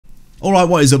Alright,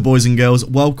 what is up boys and girls?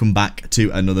 Welcome back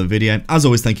to another video. As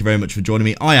always, thank you very much for joining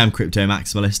me. I am Crypto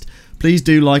Maximalist. Please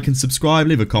do like and subscribe,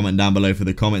 leave a comment down below for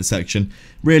the comment section.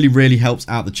 Really helps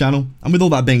out the channel. And with all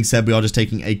that being said, we are just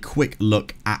taking a quick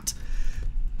look at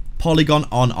Polygon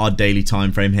on our daily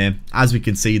time frame here. As we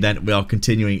can see then, we are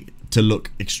continuing to look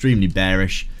extremely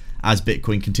bearish as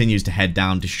Bitcoin continues to head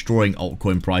down, destroying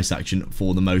altcoin price action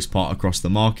for the most part across the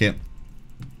market.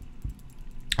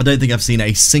 I don't think I've seen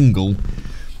a single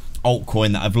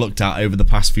altcoin that I've looked at over the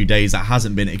past few days that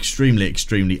hasn't been extremely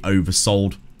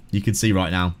oversold. You can see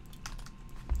right now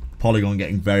Polygon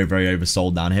getting very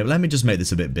oversold down here. But let me just make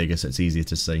this a bit bigger so it's easier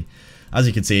to see. As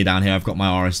you can see down here, I've got my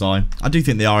RSI. I do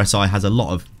think the RSI has a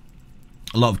lot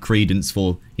of credence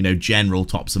for, you know, general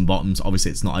tops and bottoms. Obviously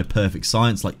it's not a perfect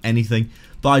science like anything,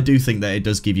 but I do think that it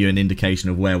does give you an indication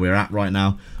of where we're at right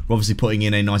now. We're obviously putting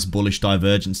in a nice bullish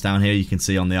divergence down here. You can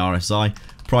see on the RSI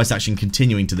price action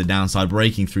continuing to the downside,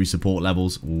 breaking through support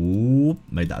levels. Ooh,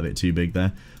 made that a bit too big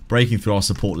there. Breaking through our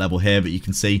support level here, but you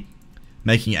can see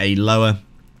making a lower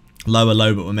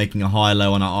low, but we're making a higher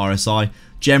low on our RSI.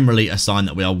 Generally a sign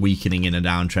that we are weakening in a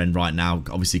downtrend right now.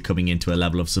 Obviously coming into a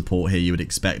level of support here, you would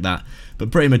expect that. But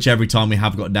pretty much every time we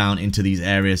have got down into these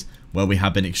areas where we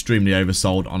have been extremely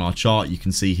oversold on our chart, you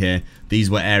can see here, these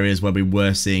were areas where we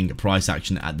were seeing price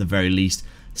action at the very least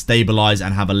stabilize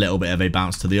and have a little bit of a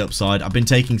bounce to the upside. I've been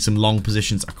taking some long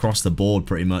positions across the board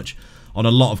pretty much on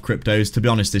a lot of cryptos. To be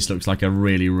honest, this looks like a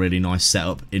really nice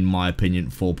setup in my opinion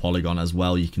for Polygon as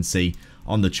well. You can see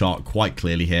on the chart quite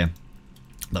clearly here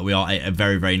that we are at a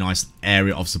very nice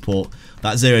area of support.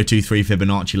 That 0.23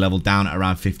 Fibonacci level down at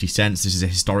around 50 cents. This is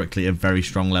historically a very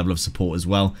strong level of support as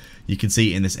well. You can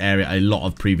see in this area a lot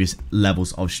of previous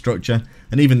levels of structure,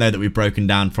 and even though that we've broken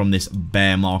down from this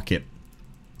bear market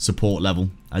support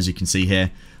level, as you can see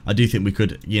here, I do think we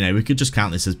could, we could just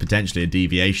count this as potentially a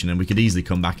deviation, and we could easily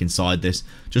come back inside this,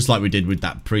 just like we did with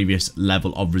that previous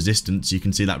level of resistance. You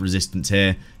can see that resistance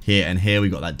here, and here. We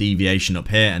got that deviation up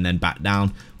here and then back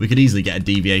down. We could easily get a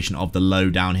deviation of the low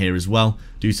down here as well,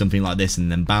 do something like this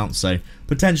and then bounce. So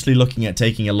potentially looking at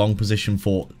taking a long position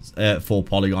for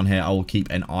Polygon here. I will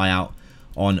keep an eye out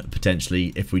on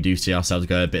potentially if we do see ourselves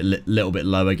go a little bit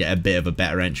lower, get a bit of a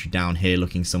better entry down here,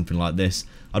 looking something like this.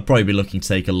 I'd probably be looking to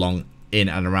take a long in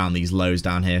and around these lows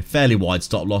down here, fairly wide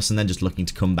stop loss, and then just looking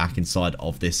to come back inside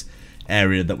of this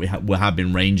area that we have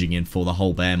been ranging in for the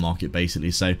whole bear market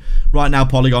basically. So right now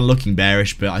Polygon looking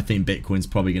bearish, but I think Bitcoin's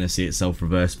probably going to see itself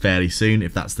reverse fairly soon.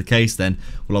 If that's the case, then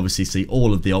we'll obviously see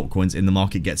all of the altcoins in the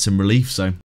market get some relief. So